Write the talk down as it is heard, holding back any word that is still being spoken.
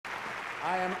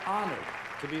I am honored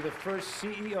to be the first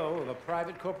CEO of a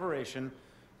private corporation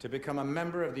to become a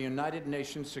member of the United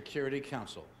Nations Security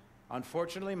Council.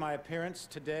 Unfortunately, my appearance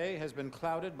today has been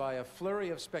clouded by a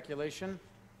flurry of speculation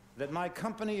that my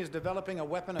company is developing a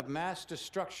weapon of mass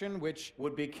destruction which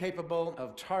would be capable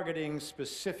of targeting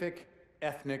specific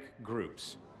ethnic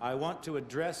groups. I want to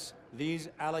address these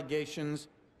allegations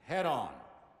head on.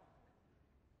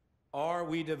 Are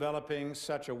we developing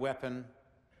such a weapon?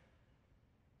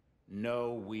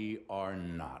 No, we are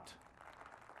not.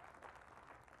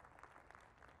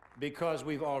 Because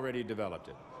we've already developed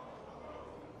it.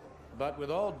 But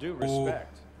with all due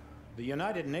respect, the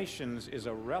United Nations is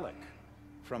a relic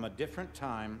from a different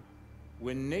time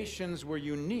when nations were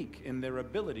unique in their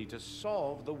ability to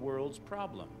solve the world's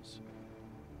problems.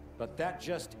 But that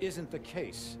just isn't the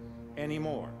case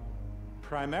anymore.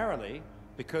 Primarily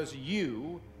because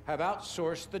you have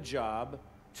outsourced the job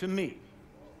to me.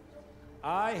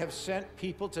 I have sent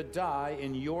people to die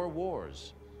in your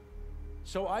wars.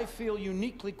 So I feel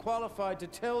uniquely qualified to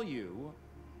tell you,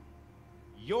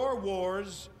 your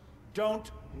wars don't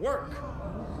work.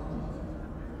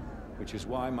 Which is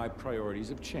why my priorities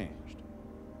have changed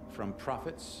from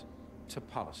profits to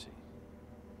policy.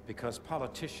 Because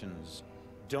politicians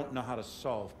don't know how to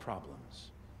solve problems.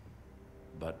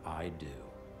 But I do.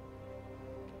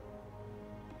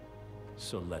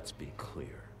 So let's be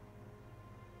clear.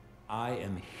 I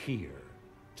am here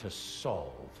to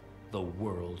solve the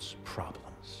world's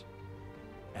problems.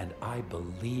 And I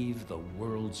believe the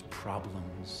world's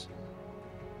problems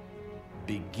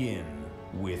begin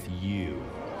with you.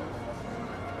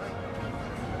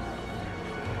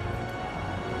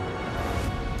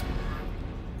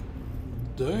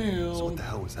 Damn. So what the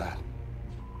hell was that?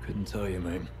 Couldn't tell you,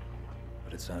 mate.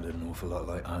 But it sounded an awful lot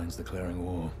like Irons declaring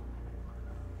war.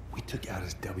 We took out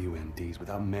his WMDs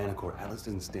without Manticore. Atlas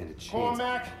didn't stand a chance.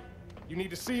 Cormac, you need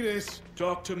to see this.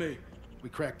 Talk to me. We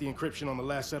cracked the encryption on the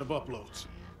last set of uploads.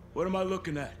 What am I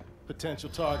looking at? Potential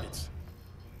targets.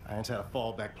 Irons had a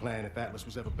fallback plan if Atlas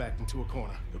was ever backed into a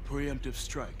corner. The preemptive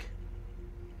strike.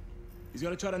 He's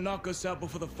gonna try to knock us out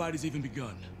before the fight has even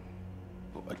begun.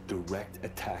 A direct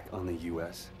attack on the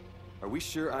U.S.? Are we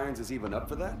sure Irons is even up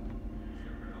for that?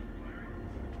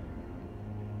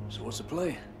 So what's the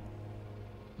play?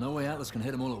 No way Atlas can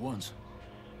hit them all at once.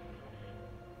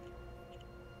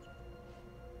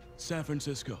 San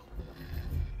Francisco.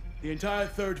 The entire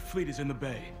Third Fleet is in the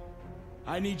bay.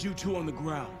 I need you two on the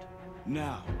ground.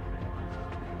 Now.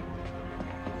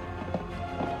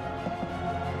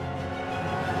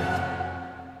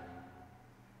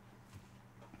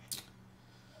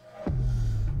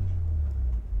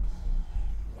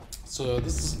 So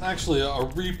this is actually a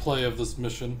replay of this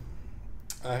mission.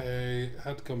 I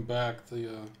had to come back.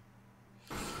 The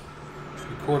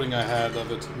recording I had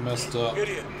of it messed up.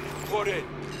 Idiot, report in.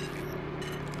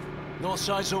 North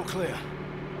side's all clear.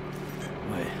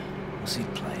 Wait, what's he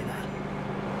playing at?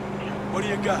 What do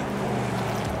you got?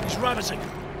 He's ravaging.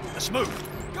 Let's move.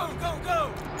 Go, go,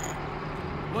 go!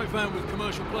 Light van with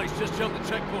commercial place just jumped the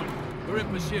checkpoint. We're in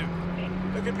pursuit.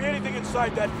 There could be anything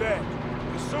inside that van.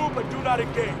 Pursue, but do not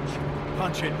engage.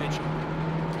 Punch it, Mitchell.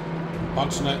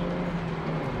 Punching it.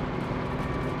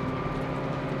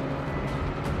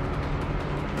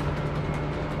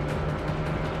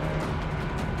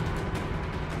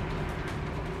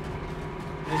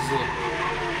 This is a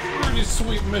pretty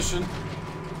sweet mission.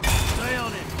 Stay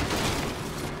on it.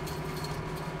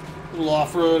 Little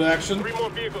off-road action. 3 more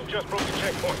vehicles just broke the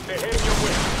checkpoint. They're heading your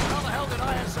way. How the hell did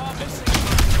ISR miss it?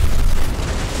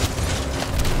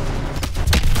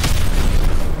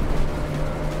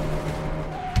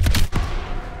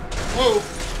 Whoa!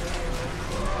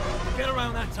 Get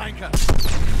around that tanker.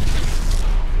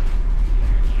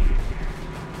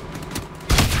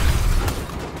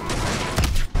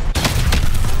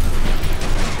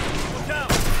 Look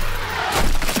out!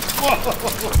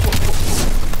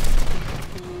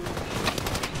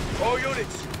 All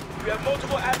units, we have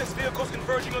multiple Atlas vehicles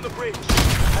converging on the bridge.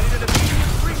 I need an immediate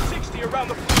 360 around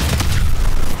the fleet.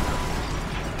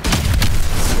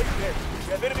 Wait there.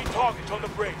 We have enemy targets on the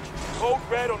bridge. Code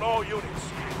red on all units.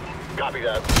 Copy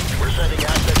that. We're sending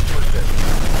assets to assist.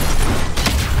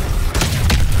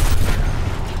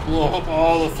 Blow up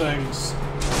all the things.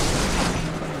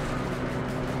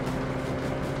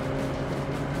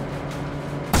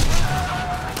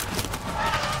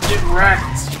 Get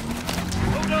wrecked.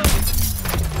 Hold on!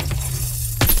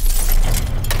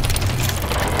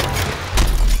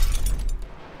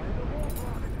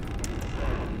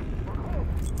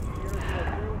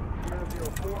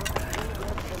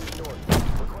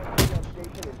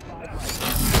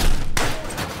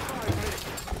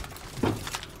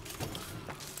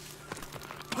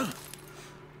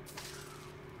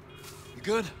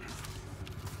 You good?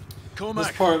 Cormac,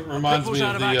 This part reminds me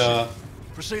of the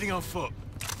proceeding on foot.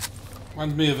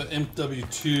 reminds me of an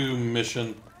MW2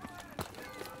 mission.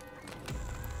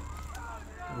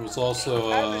 It was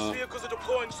also Atlas vehicles are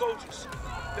deploying soldiers.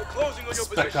 They're closing on your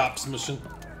Spec position. Ops mission.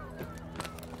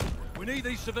 We need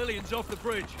these civilians off the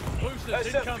bridge. Boosters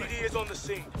incoming. SFPD is on the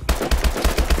scene.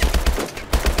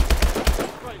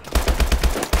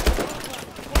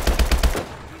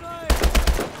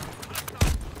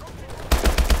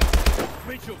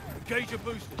 Mitchell, engage your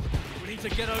boosters. We need to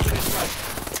get over this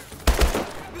way.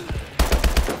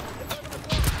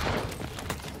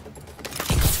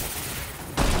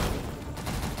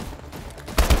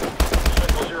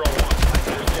 Central 01.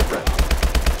 Get ready.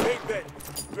 Big Ben,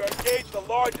 we are engaged a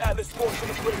large Atlas force on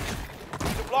the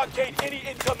bridge. To blockade any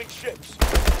incoming ships.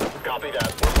 Copy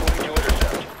that. We're moving to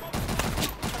intercept.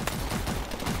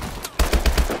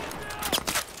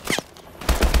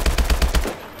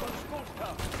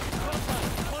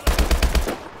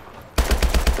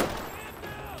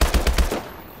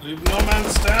 Leave no man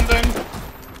standing.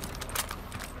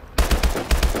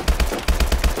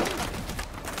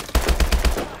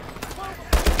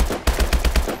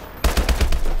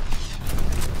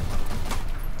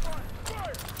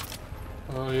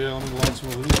 Oh yeah, let me launch some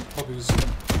of these puppies.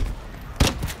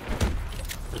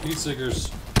 The heat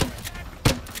seekers.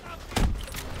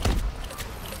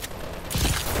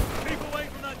 Keep away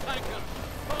from that tanker.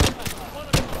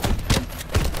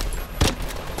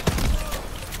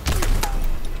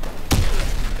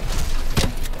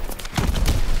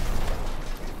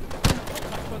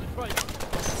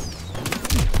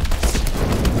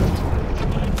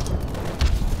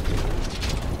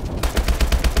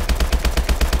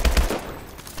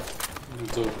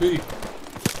 It's OP.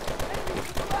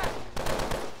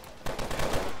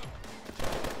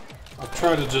 I've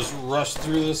tried to just rush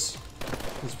through this.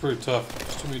 It's pretty tough.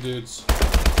 There's too many dudes.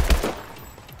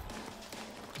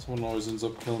 Someone always ends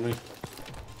up killing me.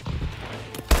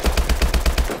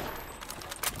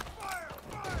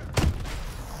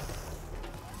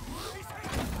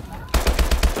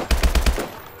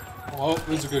 Oh,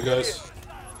 these are good guys.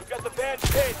 We've got the van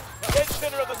pinned, dead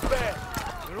center of the span.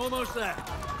 We're almost there.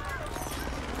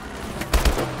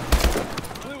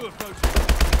 Blue approaching.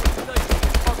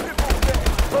 Our triple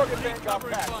van, target van got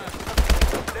Covering back.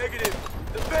 fire. Negative.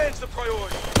 The van's the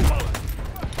priority.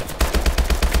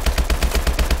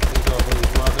 Look out for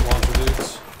these rocket launcher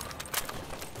dudes.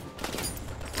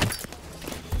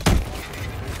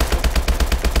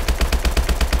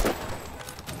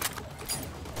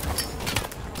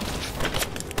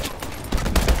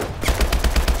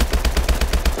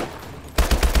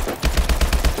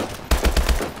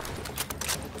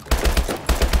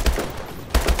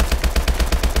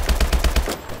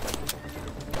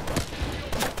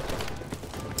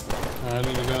 I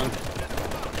need a gun.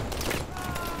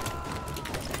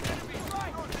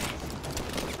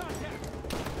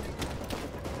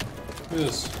 Look at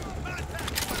this.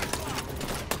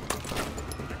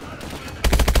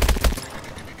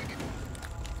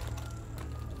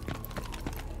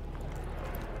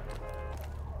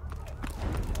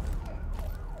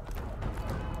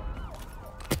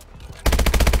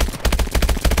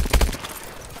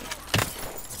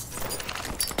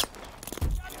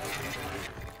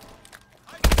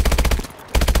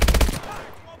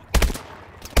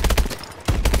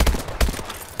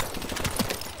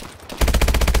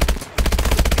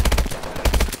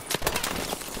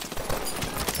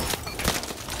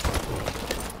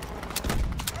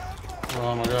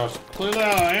 Oh my gosh. Clear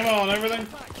that out, ammo and everything.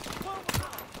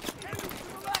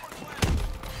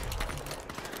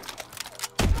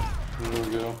 There we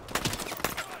go.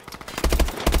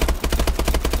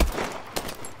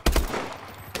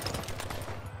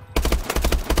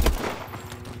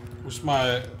 Wish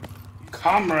my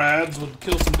comrades would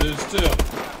kill some dudes too.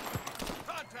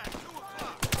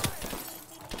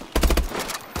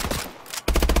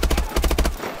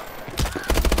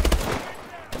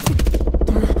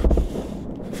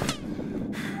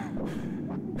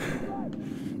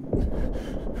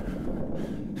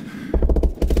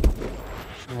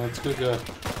 Oh, that's good guy.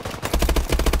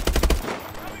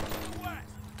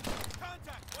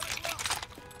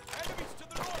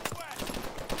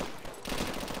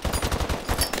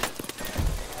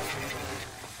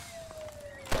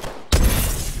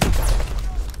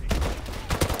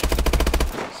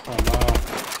 It's my mile.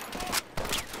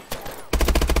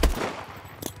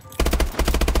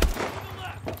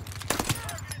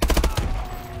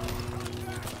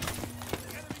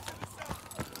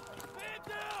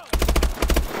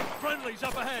 Friendlies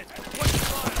up ahead. Watch your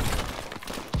fire.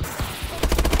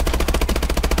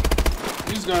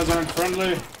 These guys aren't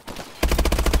friendly.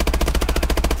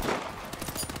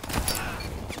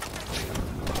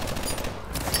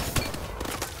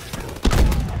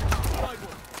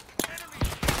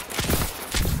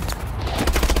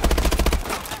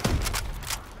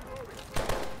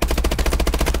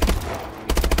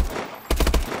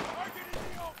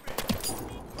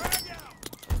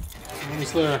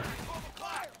 almost there.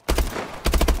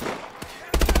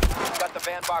 Got the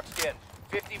van boxed in.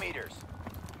 50 meters.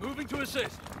 Moving to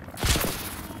assist.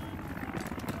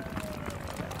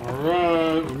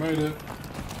 Alright, we made it.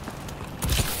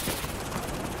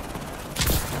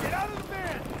 Get out of the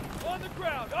van! On the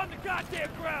ground! On the goddamn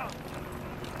ground!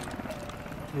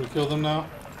 Can we kill them now?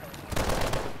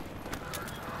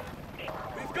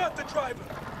 We've got the driver!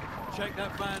 Check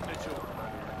that van, Mitchell.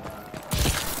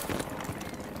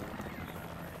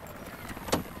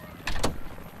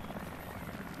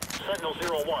 Sentinel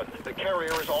 01, the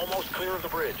carrier is almost clear of the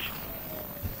bridge.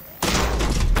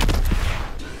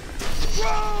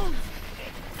 Drones!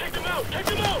 Take them out! Take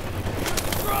them out!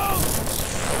 Drones!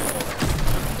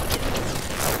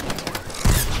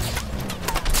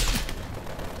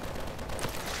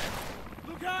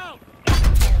 Look out!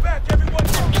 Back, everyone!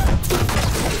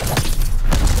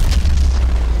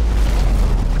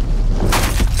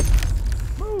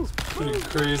 Move! Pretty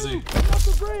crazy. Get off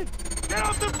the bridge! Get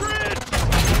off the bridge!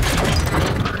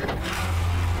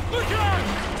 Look out!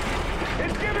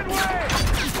 It's giving way!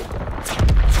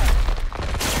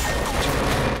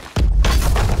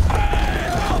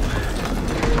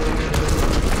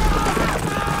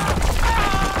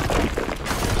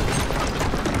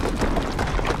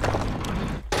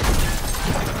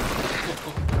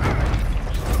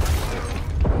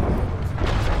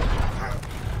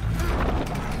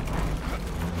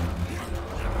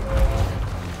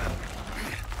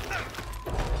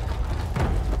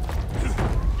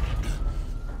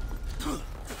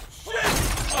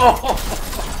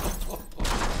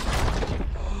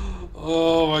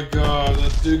 Oh my god,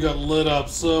 that dude got lit up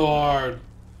so hard.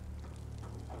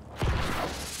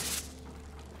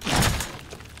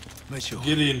 Mitchell.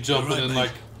 Gideon jumping Alright, in mate.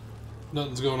 like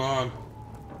nothing's going on.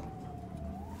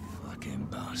 Fucking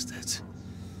bastards.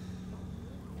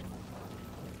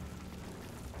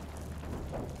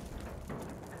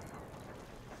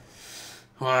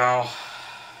 Wow.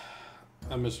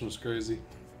 That mission was crazy.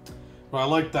 But I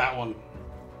like that one.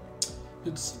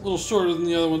 It's a little shorter than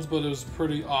the other ones, but it was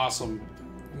pretty awesome.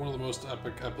 One of the most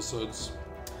epic episodes.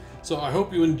 So I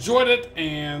hope you enjoyed it,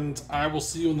 and I will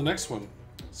see you in the next one.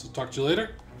 So talk to you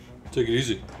later. Take it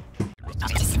easy.